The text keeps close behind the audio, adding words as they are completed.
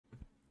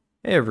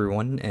Hey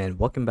everyone, and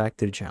welcome back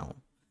to the channel.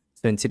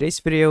 So in today's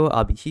video,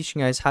 I'll be teaching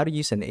you guys how to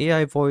use an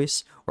AI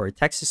voice or a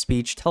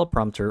text-to-speech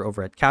teleprompter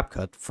over at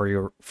Capcut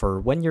for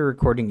when you're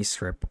recording a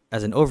script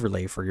as an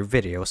overlay for your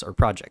videos or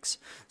projects.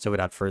 So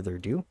without further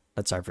ado,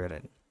 let's dive right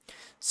in.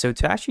 So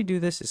to actually do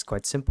this is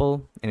quite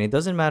simple, and it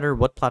doesn't matter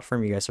what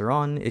platform you guys are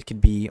on. It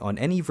could be on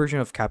any version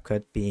of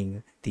Capcut,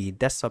 being the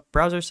desktop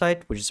browser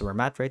site, which is where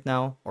I'm at right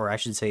now, or I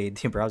should say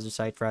the browser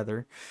site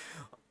rather,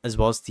 as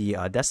well as the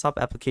desktop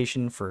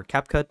application for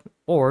Capcut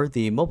or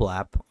the mobile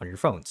app on your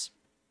phones.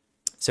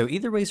 So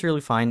either way is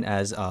really fine,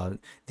 as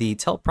the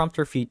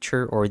teleprompter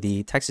feature or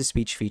the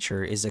text-to-speech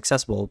feature is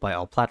accessible by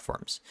all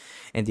platforms.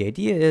 And the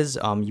idea is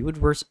you would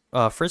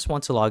first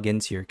want to log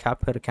into your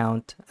Capcut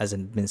account as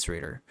an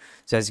administrator.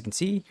 So as you can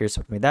see, here's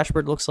what my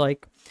dashboard looks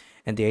like.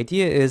 And the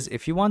idea is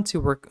if you want to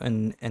work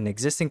on an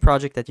existing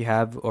project that you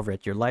have over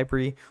at your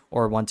library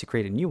or want to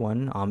create a new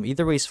one,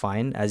 either way is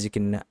fine, as you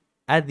can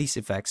add these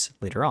effects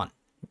later on.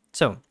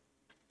 So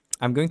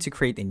I'm going to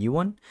create a new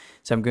one.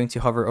 So I'm going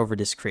to hover over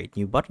this create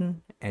new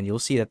button, and you'll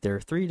see that there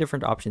are three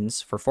different options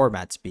for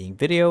formats, being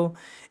video,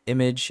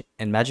 image,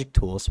 and magic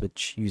tools,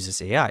 which uses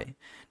AI.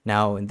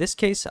 Now in this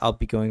case, I'll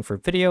be going for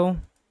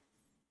video.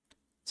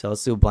 So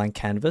let's do a blank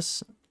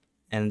canvas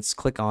and let's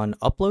click on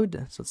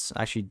upload. So let's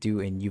actually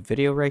do a new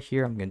video right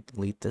here. I'm going to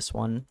delete this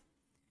one.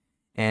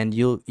 And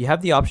you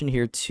have the option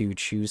here to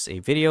choose a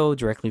video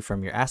directly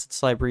from your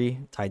assets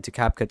library tied to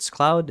Capcut's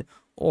cloud,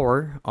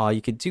 or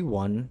you could do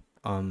one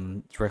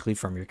directly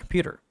from your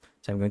computer.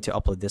 So I'm going to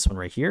upload this one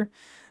right here.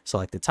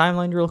 Select the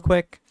timeline real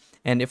quick.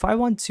 And if I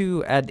want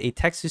to add a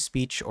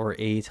text-to-speech or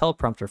a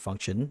teleprompter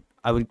function,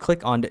 I would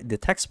click on the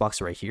text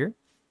box right here.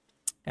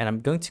 And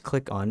I'm going to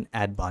click on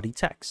add body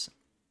text.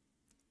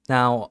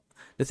 Now,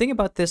 the thing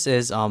about this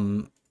is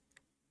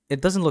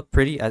it doesn't look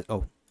pretty as,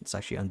 let's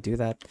actually undo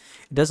that.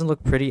 It doesn't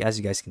look pretty, as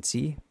you guys can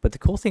see, but the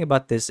cool thing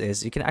about this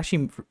is you can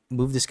actually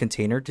move this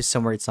container to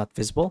somewhere it's not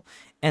visible.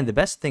 And the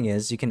best thing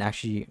is you can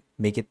actually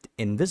make it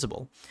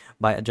invisible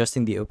by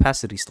adjusting the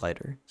opacity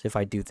slider. So if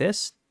I do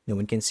this, no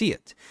one can see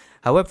it.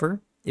 However,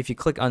 if you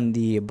click on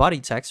the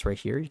body text right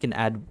here, you can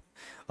add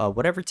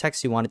whatever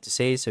text you want it to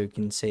say. So you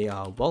can say,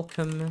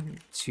 welcome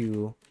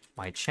to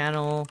my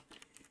channel.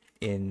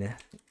 In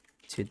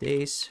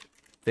today's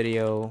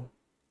video,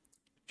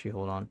 actually,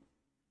 hold on.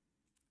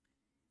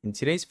 In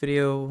today's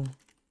video,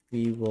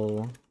 we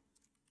will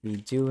be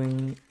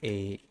doing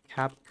a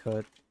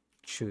Capcut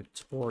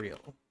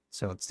tutorial.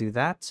 So let's do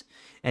that.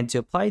 And to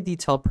apply the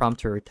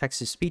teleprompter or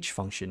text-to-speech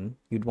function,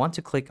 you'd want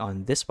to click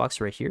on this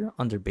box right here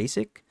under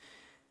Basic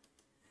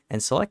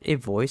and select a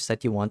voice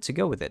that you want to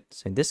go with it.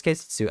 So in this case,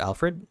 let's do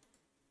Alfred.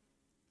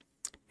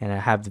 And I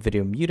have the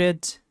video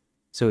muted.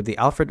 So the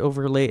Alfred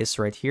overlay is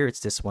right here. It's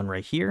this one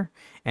right here.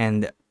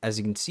 And as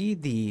you can see,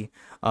 the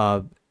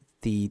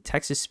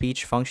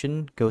text-to-speech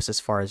function goes as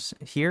far as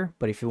here,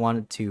 but if you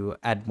wanted to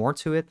add more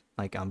to it,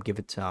 like give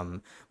it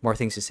more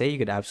things to say, you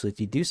could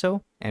absolutely do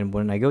so. And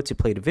when I go to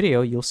play the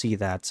video, you'll see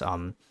that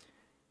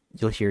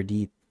you'll hear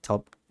the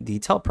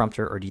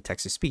teleprompter or the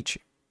text-to-speech.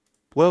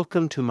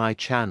 Welcome to my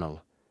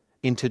channel.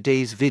 In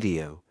today's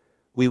video,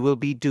 we will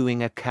be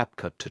doing a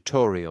Capcut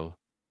tutorial.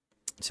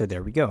 So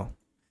there we go.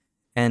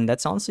 And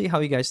that's honestly how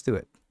you guys do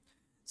it.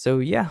 So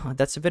yeah,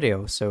 that's the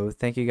video. So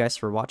thank you guys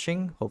for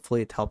watching.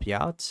 Hopefully it helped you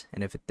out.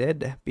 And if it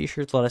did, be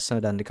sure to let us know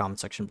down in the comment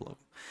section below.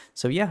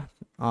 So yeah,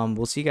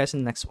 we'll see you guys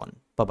in the next one.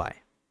 Bye-bye.